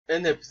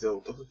An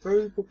episode of a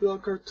very popular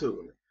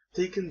cartoon,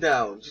 taken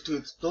down due to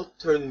its plot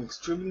turning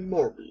extremely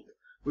morbid,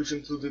 which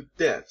included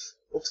deaths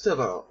of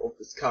several of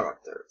its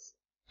characters.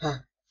 Huh.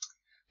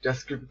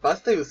 Just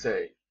creepypasta, you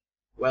say?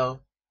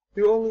 Well,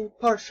 you're only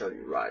partially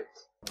right.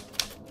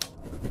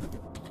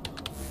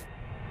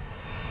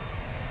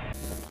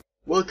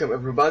 Welcome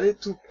everybody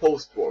to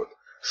Postword,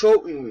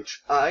 show in which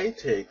I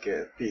take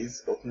a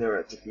piece of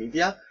narrative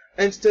media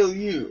and tell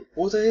you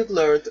what I have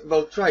learned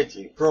about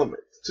writing from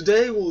it.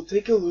 Today we'll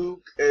take a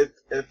look at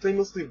a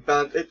famously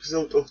banned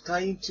episode of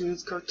Tiny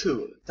Toons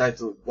cartoon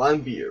titled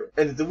One Beer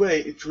and the way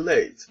it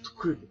relates to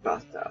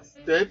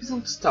creepypastas. The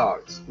episode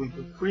starts with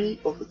the three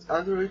of its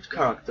underage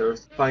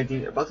characters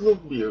finding a bottle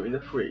of beer in a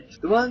fridge.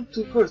 The one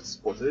to first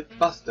spotted,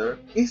 Buster,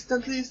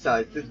 instantly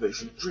decides that they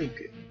should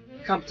drink it.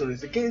 Campton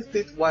is against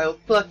it while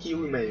Plucky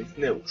remains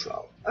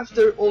neutral.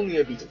 After only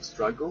a bit of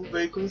struggle,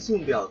 they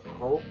consume the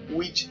alcohol,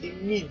 which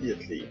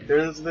immediately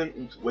turns them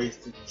into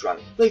wasted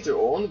drunk. Later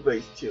on, they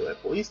steal a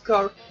police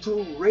car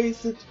to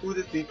race it through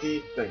the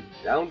city, then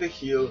down the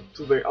hill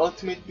to their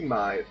ultimate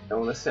demise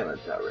on a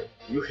cemetery.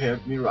 You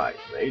heard me right,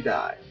 they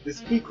die.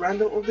 This quick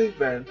rundown of the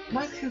event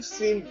might have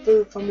seemed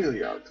very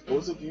familiar to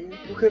those of you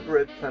who have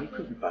read some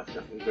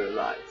creepypastas in their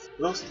lives.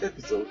 Lost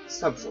episode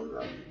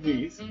subgenre.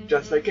 These,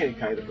 just like any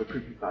kind of a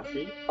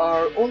creepypasta,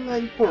 are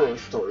online horror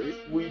stories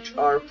which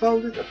are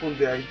founded upon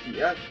the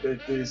idea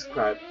that the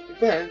described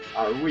events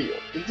are real.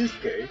 In this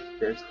case,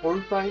 that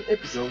horrifying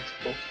episodes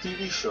of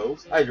TV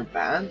shows, either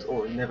banned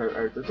or never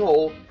aired at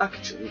all,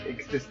 actually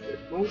existed.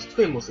 Most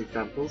famous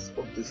examples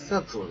of this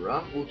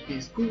subgenre would be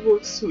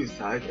Squidward's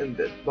Suicide and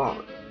Dead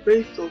Barn,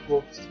 based off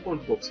of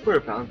SpongeBob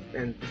SquarePants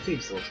and The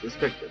Simpsons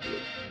respectively.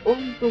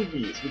 Only from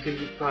these we can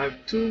derive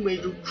two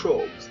major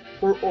tropes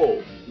for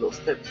all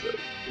lost episodes.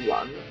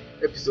 1.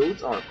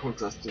 Episodes are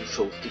contrasting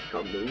show's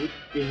typical mood,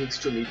 being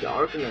extremely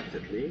dark and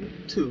unsettling.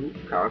 2.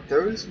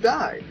 Characters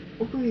die,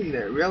 often in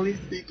a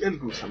realistic and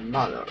gruesome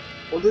manner.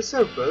 On the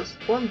surface,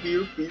 One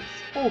Beer fits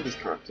all these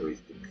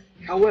characteristics.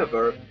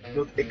 However,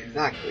 not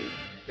exactly.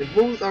 And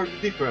those are the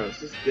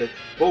differences that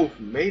both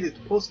made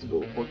it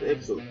possible for the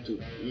episode to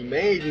be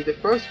made in the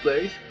first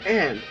place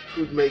and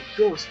could make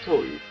your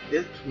story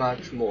that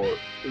much more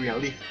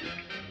realistic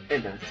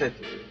and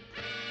unsettling.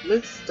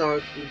 Let's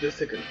start with the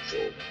second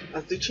trope,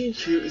 as the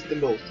change here is the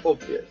most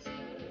obvious.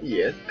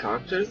 Yes,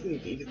 characters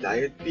indeed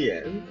die at the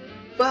end,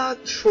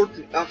 but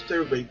shortly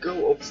after they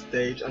go off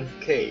stage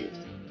unscathed,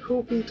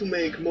 hoping to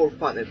make more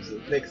fun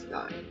episodes next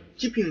time.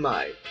 Keep in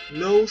mind,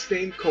 no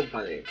sane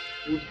company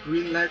would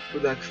greenlight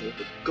production of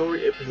a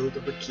gory episode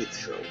of a kids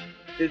show.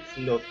 It's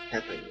not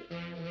happening.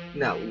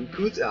 Now you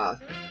could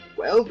ask,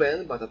 well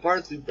then, but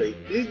apparently they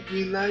did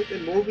greenlight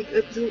a morbid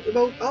episode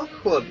about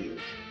alcohol abuse.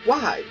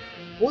 Why?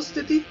 What's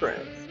the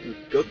difference? You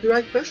got the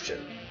right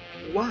question.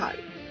 Why?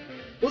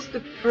 What's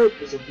the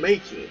purpose of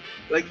making it?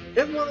 Like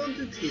everyone on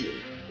the team,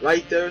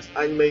 writers,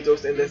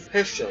 animators and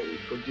especially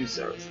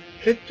producers,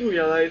 had to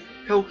realize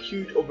how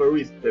huge of a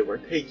risk they were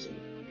taking,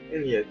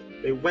 and yet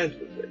they went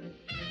with it.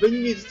 They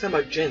needed some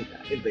agenda,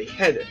 and they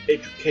had it: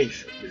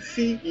 education. You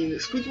see, in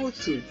Squidward's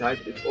Suicide,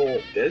 it's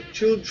all dead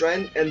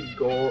children and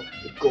gore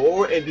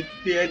and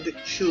dead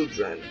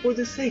children. For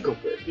the sake of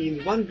it,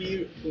 in One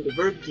Beer, from the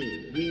very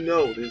beginning, we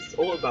know that it's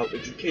all about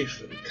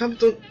education.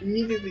 Campton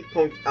immediately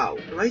points out,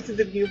 right at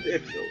the beginning of the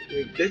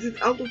episode, that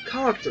it's out of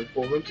character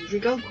for them to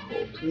drink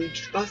alcohol, to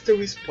which Buster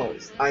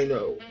responds, I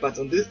know, but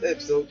on this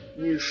episode,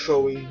 we're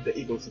showing the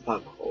evils of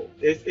alcohol.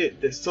 That's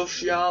it, the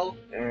social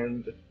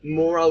and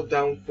moral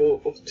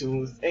downfall of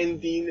Toons,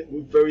 ending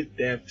with very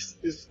deaths,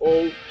 is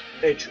all to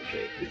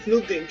educate. It's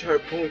not the entire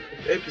point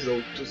of the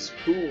episode to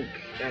spook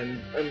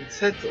and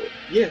unsettle.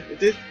 Yes,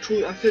 it is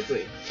truly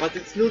unsettling, but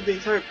it's not the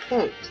entire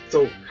point.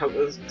 So how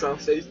does it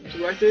translate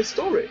to writing a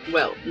story?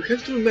 Well, you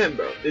have to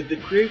remember that the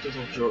creators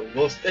of your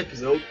lost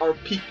episode are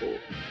people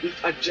with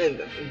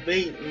agendas, and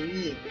they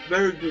need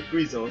very good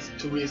reasons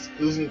to risk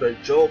losing their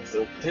jobs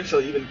or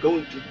potentially even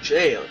going to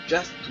jail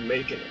just to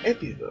make an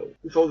episode.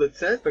 With all that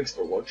said, thanks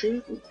for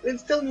watching, and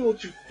tell me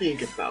what you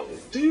think about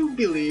it. Do you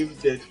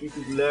believe that we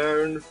could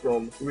learn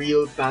from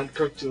real banned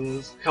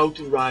cartoons how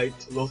to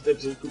write lost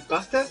episode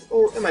creepypastas,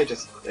 or am I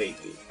just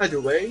crazy? Either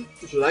way,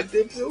 if you liked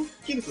the episode,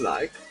 give it a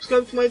like,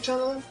 subscribe to my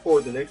channel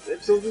for the next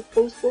episode with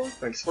Postword.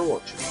 Thanks for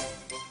watching.